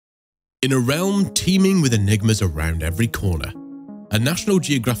In a realm teeming with enigmas around every corner, a National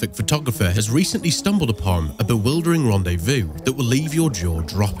Geographic photographer has recently stumbled upon a bewildering rendezvous that will leave your jaw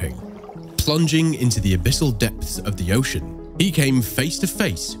dropping. Plunging into the abyssal depths of the ocean, he came face to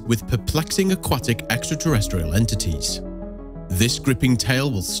face with perplexing aquatic extraterrestrial entities. This gripping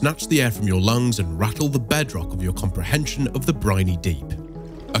tale will snatch the air from your lungs and rattle the bedrock of your comprehension of the briny deep.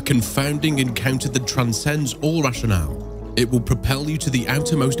 A confounding encounter that transcends all rationale. It will propel you to the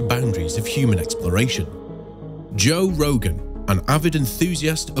outermost boundaries of human exploration. Joe Rogan, an avid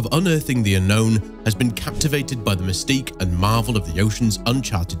enthusiast of unearthing the unknown, has been captivated by the mystique and marvel of the ocean's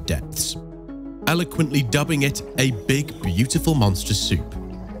uncharted depths, eloquently dubbing it a big, beautiful monster soup,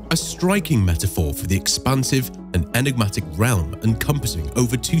 a striking metaphor for the expansive and enigmatic realm encompassing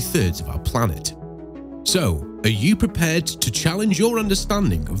over 2/3 of our planet. So, are you prepared to challenge your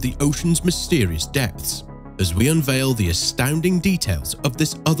understanding of the ocean's mysterious depths as we unveil the astounding details of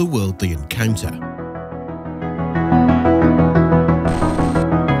this otherworldly encounter?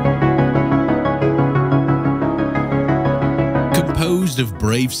 Composed of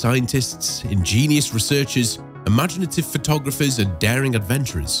brave scientists, ingenious researchers, imaginative photographers and daring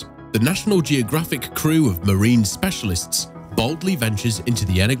adventurers, the National Geographic crew of marine specialists boldly ventures into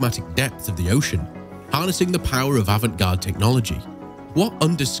the enigmatic depths of the ocean, harnessing the power of avant-garde technology. What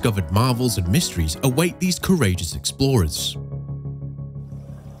undiscovered marvels and mysteries await these courageous explorers?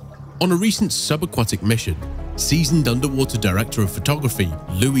 On a recent subaquatic mission, seasoned underwater director of photography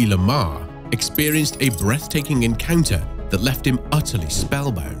Louis Lamar experienced a breathtaking encounter that left him utterly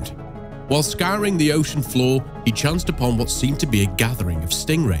spellbound. While scouring the ocean floor, he chanced upon what seemed to be a gathering of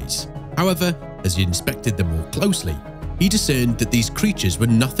stingrays. However, as he inspected them more closely, he discerned that these creatures were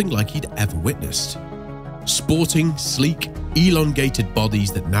nothing like he'd ever witnessed. Sporting, sleek, elongated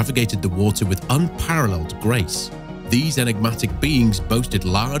bodies that navigated the water with unparalleled grace, these enigmatic beings boasted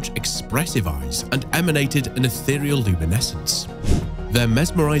large, expressive eyes and emanated an ethereal luminescence. Their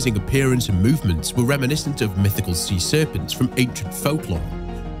mesmerizing appearance and movements were reminiscent of mythical sea serpents from ancient folklore,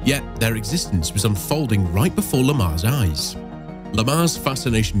 yet their existence was unfolding right before Lamar's eyes. Lamar's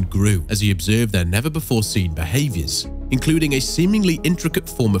fascination grew as he observed their never-before-seen behaviors, including a seemingly intricate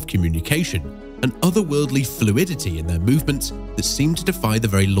form of communication and otherworldly fluidity in their movements that seemed to defy the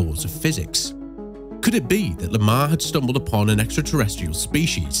very laws of physics. Could it be that Lamar had stumbled upon an extraterrestrial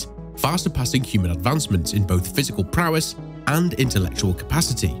species, far surpassing human advancements in both physical prowess and intellectual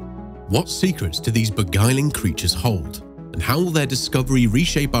capacity? What secrets do these beguiling creatures hold, and how will their discovery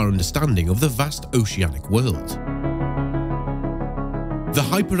reshape our understanding of the vast oceanic world? The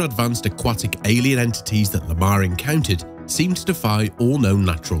hyper-advanced aquatic alien entities that Lamar encountered seemed to defy all known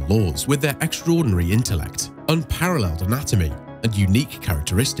natural laws with their extraordinary intellect, unparalleled anatomy, and unique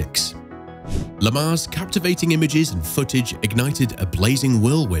characteristics. Lamar's captivating images and footage ignited a blazing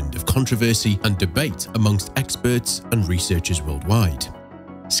whirlwind of controversy and debate amongst experts and researchers worldwide.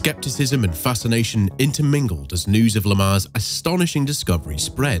 Skepticism and fascination intermingled as news of Lamar's astonishing discovery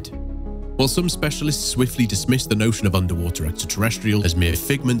spread. While some specialists swiftly dismissed the notion of underwater extraterrestrial as mere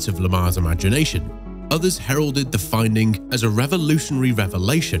figments of Lamar's imagination, others heralded the finding as a revolutionary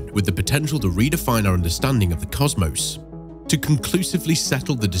revelation with the potential to redefine our understanding of the cosmos. To conclusively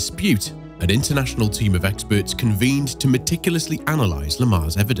settle the dispute, an international team of experts convened to meticulously analyze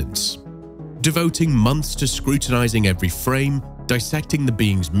Lamar's evidence. Devoting months to scrutinizing every frame, dissecting the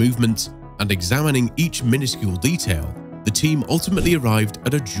being's movements, and examining each minuscule detail, the team ultimately arrived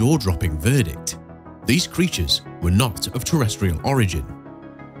at a jaw-dropping verdict. These creatures were not of terrestrial origin.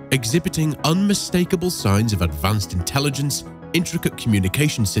 Exhibiting unmistakable signs of advanced intelligence, intricate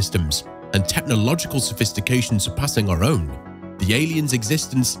communication systems, and technological sophistication surpassing our own, the aliens'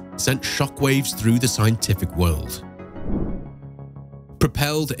 existence sent shockwaves through the scientific world.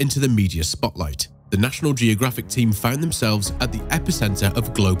 Propelled into the media spotlight, the National Geographic team found themselves at the epicenter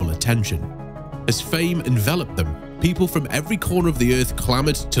of global attention. As fame enveloped them, people from every corner of the Earth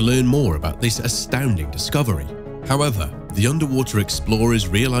clamored to learn more about this astounding discovery. However, the underwater explorers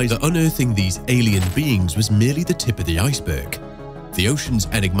realized that unearthing these alien beings was merely the tip of the iceberg. The ocean's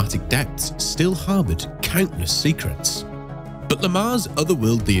enigmatic depths still harbored countless secrets. But Lamar's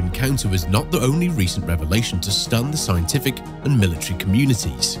otherworldly encounter was not the only recent revelation to stun the scientific and military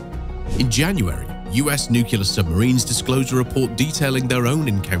communities. In January, US nuclear submarines disclosed a report detailing their own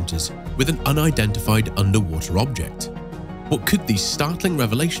encounters with an unidentified underwater object. What could these startling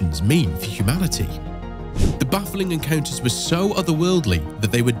revelations mean for humanity? The baffling encounters were so otherworldly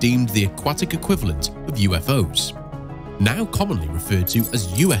that they were deemed the aquatic equivalent of UFOs, now commonly referred to as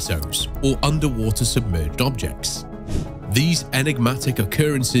USOs, or underwater submerged objects. These enigmatic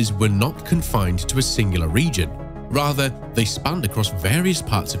occurrences were not confined to a singular region, Rather, they spanned across various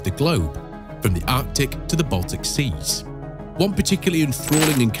parts of the globe, from the Arctic to the Baltic Seas. One particularly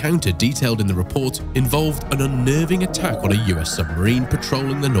enthralling encounter detailed in the report involved an unnerving attack on a US submarine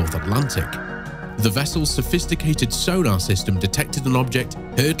patrolling the North Atlantic. The vessel's sophisticated sonar system detected an object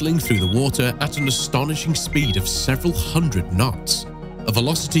hurtling through the water at an astonishing speed of several hundred knots, a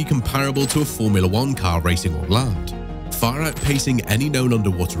velocity comparable to a Formula One car racing on land, far outpacing any known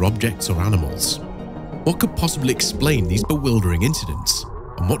underwater objects or animals. What could possibly explain these bewildering incidents,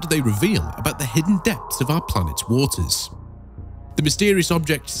 and what do they reveal about the hidden depths of our planet's waters? The mysterious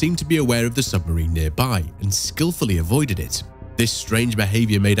object seemed to be aware of the submarine nearby and skillfully avoided it. This strange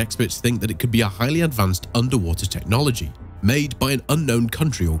behavior made experts think that it could be a highly advanced underwater technology made by an unknown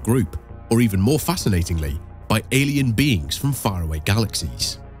country or group, or even more fascinatingly, by alien beings from faraway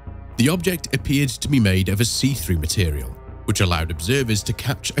galaxies. The object appeared to be made of a see-through material, which allowed observers to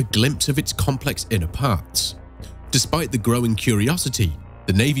catch a glimpse of its complex inner parts. Despite the growing curiosity,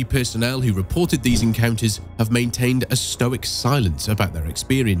 the Navy personnel who reported these encounters have maintained a stoic silence about their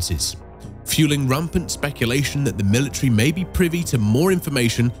experiences, fueling rampant speculation that the military may be privy to more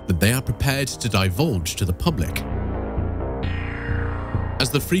information than they are prepared to divulge to the public. As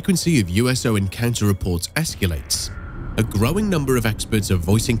the frequency of USO encounter reports escalates, a growing number of experts are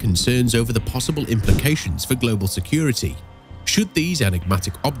voicing concerns over the possible implications for global security. Should these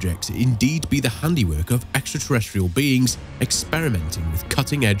enigmatic objects indeed be the handiwork of extraterrestrial beings experimenting with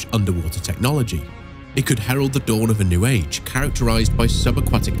cutting-edge underwater technology? It could herald the dawn of a new age characterized by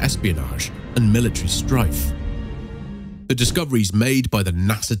subaquatic espionage and military strife. The discoveries made by the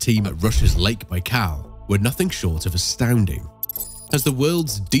NASA team at Russia's Lake Baikal were nothing short of astounding. As the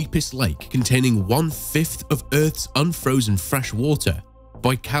world's deepest lake containing 1/5 of Earth's unfrozen fresh water,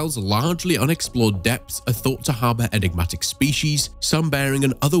 Baikal's largely unexplored depths are thought to harbour enigmatic species, some bearing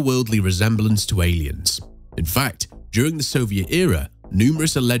an otherworldly resemblance to aliens. In fact, during the Soviet era,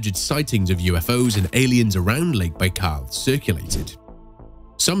 numerous alleged sightings of UFOs and aliens around Lake Baikal circulated.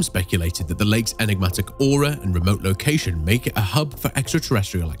 Some speculated that the lake's enigmatic aura and remote location make it a hub for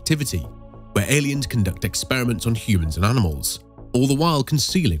extraterrestrial activity, where aliens conduct experiments on humans and animals, all the while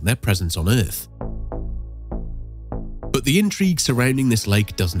concealing their presence on Earth. But the intrigue surrounding this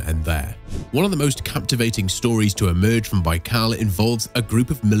lake doesn't end there. One of the most captivating stories to emerge from Baikal involves a group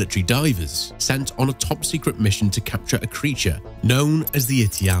of military divers sent on a top-secret mission to capture a creature known as the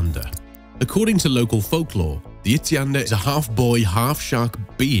Ityanda. According to local folklore, the Ityanda is a half-boy, half-shark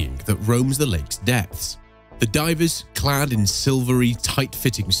being that roams the lake's depths. The divers, clad in silvery,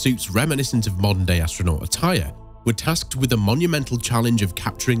 tight-fitting suits reminiscent of modern-day astronaut attire, were tasked with the monumental challenge of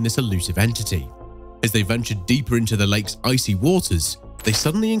capturing this elusive entity. As they ventured deeper into the lake's icy waters, they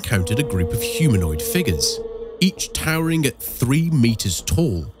suddenly encountered a group of humanoid figures, each towering at 3 meters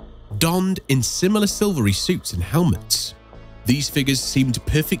tall, donned in similar silvery suits and helmets. These figures seemed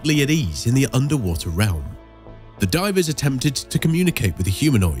perfectly at ease in the underwater realm. The divers attempted to communicate with the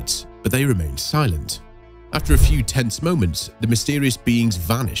humanoids, but they remained silent. After a few tense moments, the mysterious beings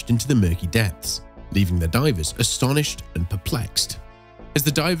vanished into the murky depths, leaving the divers astonished and perplexed. As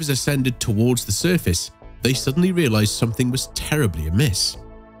the divers ascended towards the surface, they suddenly realized something was terribly amiss.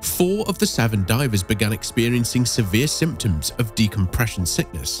 4 of the 7 divers began experiencing severe symptoms of decompression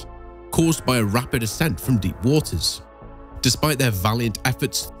sickness, caused by a rapid ascent from deep waters. Despite their valiant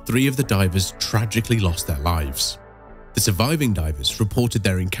efforts, 3 of the divers tragically lost their lives. The surviving divers reported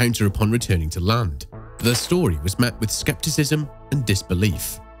their encounter upon returning to land, but their story was met with skepticism and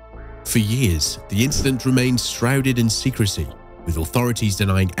disbelief. For years, the incident remained shrouded in secrecy, with authorities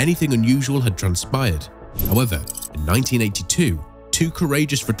denying anything unusual had transpired. However, in 1982, 2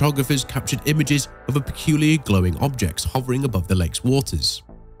 courageous photographers captured images of a peculiar glowing objects hovering above the lake's waters.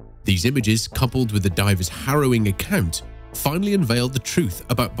 These images, coupled with the divers' harrowing account, finally unveiled the truth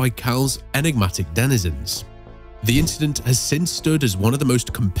about Baikal's enigmatic denizens. The incident has since stood as one of the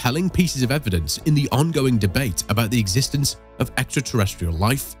most compelling pieces of evidence in the ongoing debate about the existence of extraterrestrial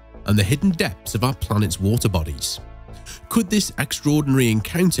life and the hidden depths of our planet's water bodies. Could this extraordinary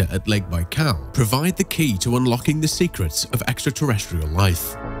encounter at Lake Baikal provide the key to unlocking the secrets of extraterrestrial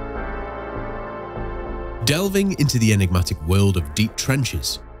life? Delving into the enigmatic world of deep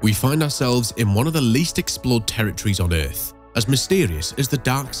trenches, we find ourselves in one of the least explored territories on Earth, as mysterious as the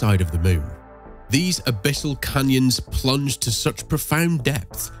dark side of the moon. These abyssal canyons plunge to such profound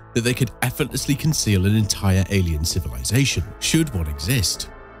depths that they could effortlessly conceal an entire alien civilization, should one exist.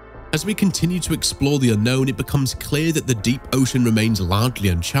 As we continue to explore the unknown, it becomes clear that the deep ocean remains largely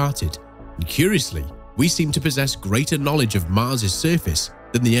uncharted, and curiously, we seem to possess greater knowledge of Mars's surface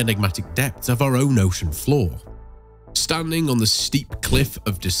than the enigmatic depths of our own ocean floor. Standing on the steep cliff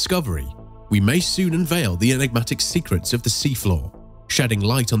of discovery, we may soon unveil the enigmatic secrets of the seafloor, shedding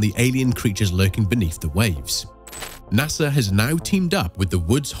light on the alien creatures lurking beneath the waves. NASA has now teamed up with the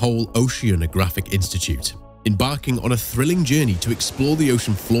Woods Hole Oceanographic Institute, embarking on a thrilling journey to explore the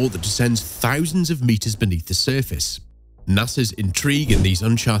ocean floor that descends thousands of meters beneath the surface. NASA's intrigue in these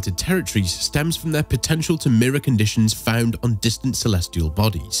uncharted territories stems from their potential to mirror conditions found on distant celestial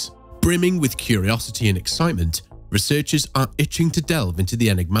bodies. Brimming with curiosity and excitement, researchers are itching to delve into the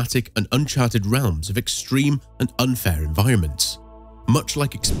enigmatic and uncharted realms of extreme and unfair environments, much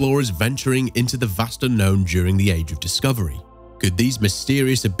like explorers venturing into the vast unknown during the Age of Discovery. Could these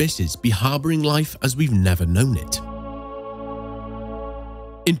mysterious abysses be harboring life as we've never known it?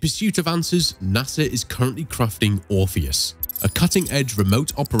 In pursuit of answers, NASA is currently crafting Orpheus, a cutting-edge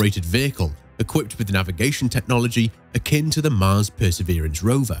remote-operated vehicle equipped with navigation technology akin to the Mars Perseverance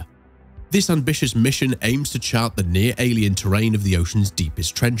rover. This ambitious mission aims to chart the near-alien terrain of the ocean's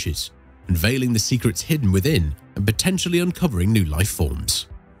deepest trenches, unveiling the secrets hidden within and potentially uncovering new life forms.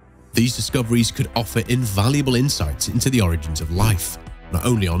 These discoveries could offer invaluable insights into the origins of life, not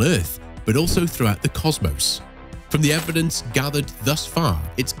only on Earth, but also throughout the cosmos. From the evidence gathered thus far,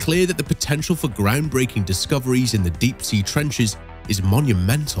 it's clear that the potential for groundbreaking discoveries in the deep-sea trenches is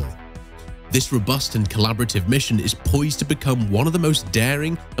monumental. This robust and collaborative mission is poised to become one of the most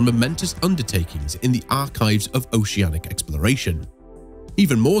daring and momentous undertakings in the archives of oceanic exploration.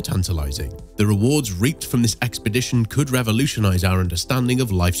 Even more tantalizing, the rewards reaped from this expedition could revolutionize our understanding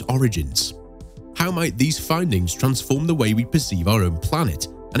of life's origins. How might these findings transform the way we perceive our own planet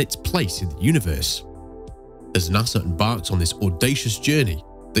and its place in the universe? As NASA embarks on this audacious journey,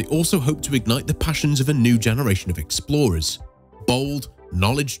 they also hope to ignite the passions of a new generation of explorers, bold,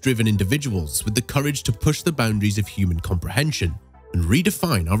 knowledge-driven individuals with the courage to push the boundaries of human comprehension and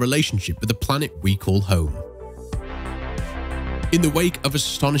redefine our relationship with the planet we call home. In the wake of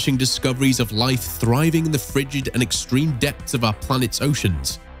astonishing discoveries of life thriving in the frigid and extreme depths of our planet's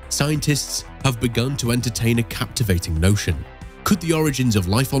oceans, scientists have begun to entertain a captivating notion. Could the origins of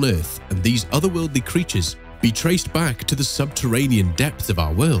life on Earth and these otherworldly creatures be traced back to the subterranean depths of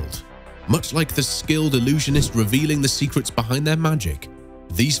our world? Much like the skilled illusionist revealing the secrets behind their magic,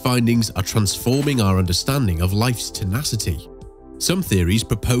 these findings are transforming our understanding of life's tenacity. Some theories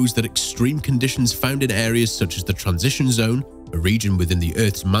propose that extreme conditions found in areas such as the transition zone, a region within the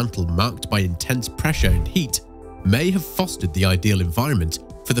Earth's mantle marked by intense pressure and heat, may have fostered the ideal environment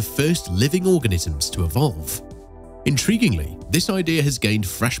for the first living organisms to evolve. Intriguingly, this idea has gained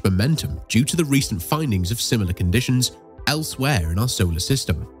fresh momentum due to the recent findings of similar conditions elsewhere in our solar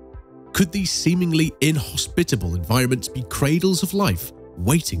system. Could these seemingly inhospitable environments be cradles of life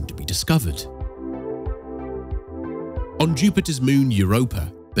waiting to be discovered? On Jupiter's moon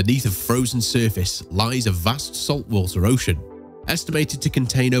Europa, beneath a frozen surface lies a vast saltwater ocean, estimated to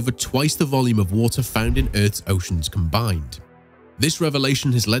contain over twice the volume of water found in Earth's oceans combined. This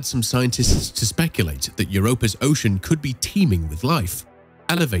revelation has led some scientists to speculate that Europa's ocean could be teeming with life,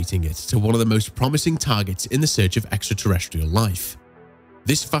 elevating it to one of the most promising targets in the search of extraterrestrial life.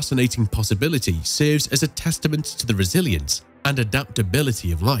 This fascinating possibility serves as a testament to the resilience and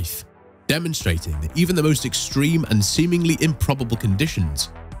adaptability of life, demonstrating that even the most extreme and seemingly improbable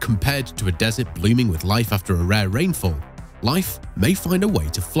conditions, compared to a desert blooming with life after a rare rainfall, life may find a way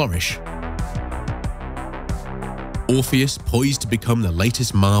to flourish. Orpheus, poised to become the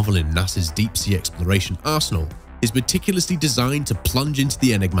latest marvel in NASA's deep-sea exploration arsenal, is meticulously designed to plunge into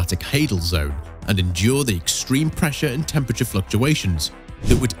the enigmatic Hadal Zone and endure the extreme pressure and temperature fluctuations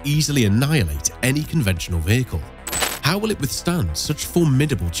that would easily annihilate any conventional vehicle. How will it withstand such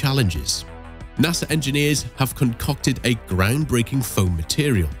formidable challenges? NASA engineers have concocted a groundbreaking foam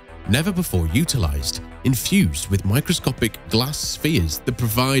material, never before utilized, infused with microscopic glass spheres that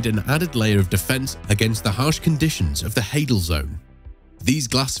provide an added layer of defense against the harsh conditions of the Hadal Zone. These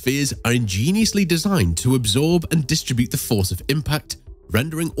glass spheres are ingeniously designed to absorb and distribute the force of impact,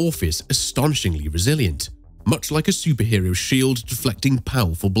 rendering Orpheus astonishingly resilient, much like a superhero shield deflecting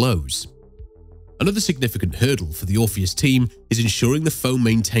powerful blows. Another significant hurdle for the Orpheus team is ensuring the foam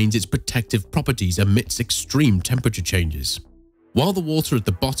maintains its protective properties amidst extreme temperature changes. While the water at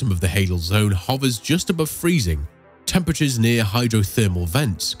the bottom of the Hadal Zone hovers just above freezing, temperatures near hydrothermal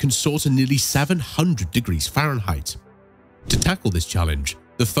vents can soar to nearly 700 degrees Fahrenheit. To tackle this challenge,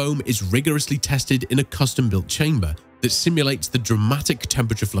 the foam is rigorously tested in a custom-built chamber that simulates the dramatic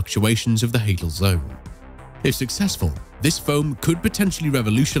temperature fluctuations of the Hadal Zone. If successful, this foam could potentially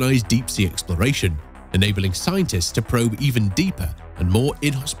revolutionize deep-sea exploration, enabling scientists to probe even deeper and more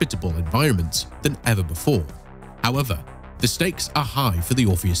inhospitable environments than ever before. However, the stakes are high for the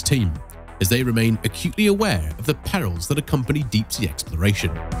Orpheus team, as they remain acutely aware of the perils that accompany deep-sea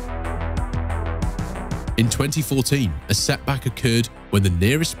exploration. In 2014, a setback occurred when the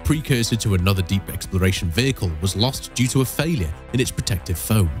nearest precursor to another deep exploration vehicle was lost due to a failure in its protective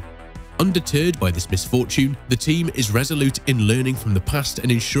foam. Undeterred by this misfortune, the team is resolute in learning from the past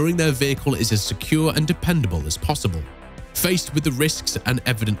and ensuring their vehicle is as secure and dependable as possible. Faced with the risks and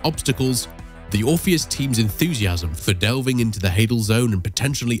evident obstacles, the Orpheus team's enthusiasm for delving into the Hadal Zone and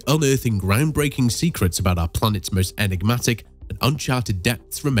potentially unearthing groundbreaking secrets about our planet's most enigmatic and uncharted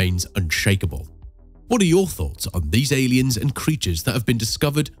depths remains unshakable. What are your thoughts on these aliens and creatures that have been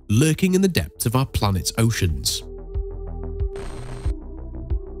discovered lurking in the depths of our planet's oceans?